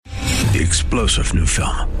The explosive new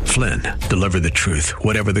film, Flynn, Deliver the Truth,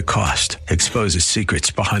 Whatever the Cost, exposes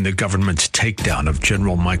secrets behind the government's takedown of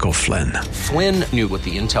General Michael Flynn. Flynn knew what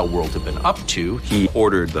the intel world had been up to. He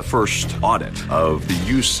ordered the first audit of the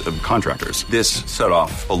use of contractors. This set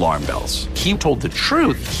off alarm bells. He told the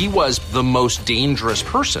truth. He was the most dangerous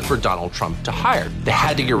person for Donald Trump to hire. They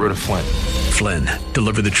had to get rid of Flynn. Flynn,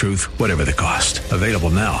 Deliver the Truth, Whatever the Cost. Available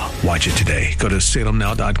now. Watch it today. Go to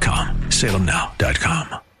salemnow.com.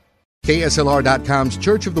 salemnow.com. KSLR.com's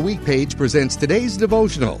Church of the Week page presents today's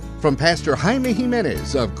devotional from Pastor Jaime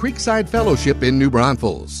Jimenez of Creekside Fellowship in New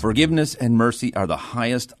Braunfels. Forgiveness and mercy are the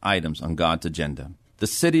highest items on God's agenda. The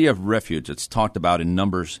city of refuge that's talked about in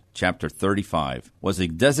Numbers chapter 35 was a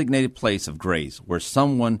designated place of grace where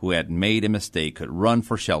someone who had made a mistake could run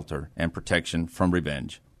for shelter and protection from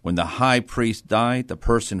revenge. When the high priest died, the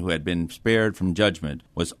person who had been spared from judgment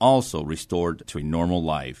was also restored to a normal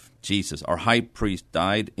life. Jesus, our high priest,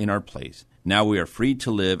 died in our place. Now we are free to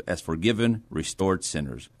live as forgiven, restored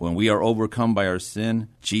sinners. When we are overcome by our sin,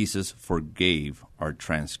 Jesus forgave our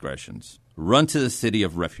transgressions. Run to the city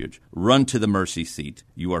of refuge. Run to the mercy seat.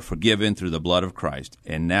 You are forgiven through the blood of Christ.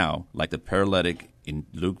 And now, like the paralytic in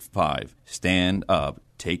Luke 5, stand up,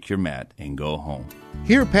 take your mat, and go home.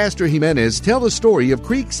 Hear Pastor Jimenez tell the story of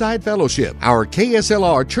Creekside Fellowship, our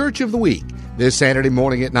KSLR Church of the Week, this Saturday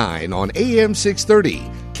morning at 9 on AM 630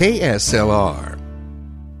 KSLR.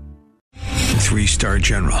 3-star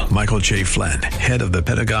General Michael J. Flynn, head of the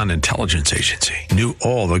Pentagon Intelligence Agency, knew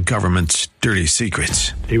all the government's dirty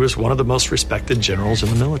secrets. He was one of the most respected generals in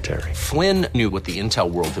the military. Flynn knew what the intel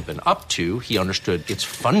world had been up to. He understood its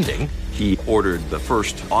funding. He ordered the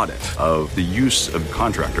first audit of the use of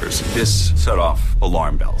contractors. This set off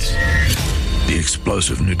alarm bells. The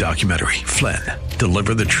explosive new documentary, Flynn,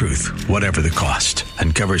 Deliver the Truth, Whatever the Cost,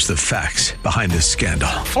 uncovers the facts behind this scandal.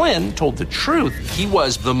 Flynn told the truth. He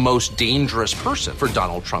was the most dangerous person for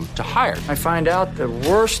Donald Trump to hire. I find out the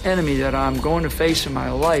worst enemy that I'm going to face in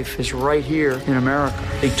my life is right here in America.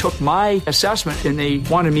 They took my assessment and they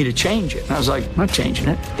wanted me to change it. And I was like, I'm not changing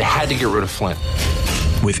it. They had to get rid of Flynn.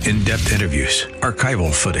 With in-depth interviews,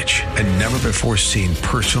 archival footage, and never-before-seen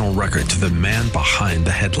personal records of the man behind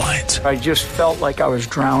the headlines. I just felt like I was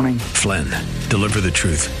drowning. Flynn, Deliver the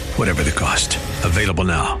Truth, Whatever the Cost. Available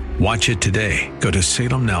now. Watch it today. Go to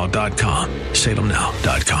salemnow.com.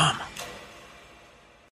 salemnow.com.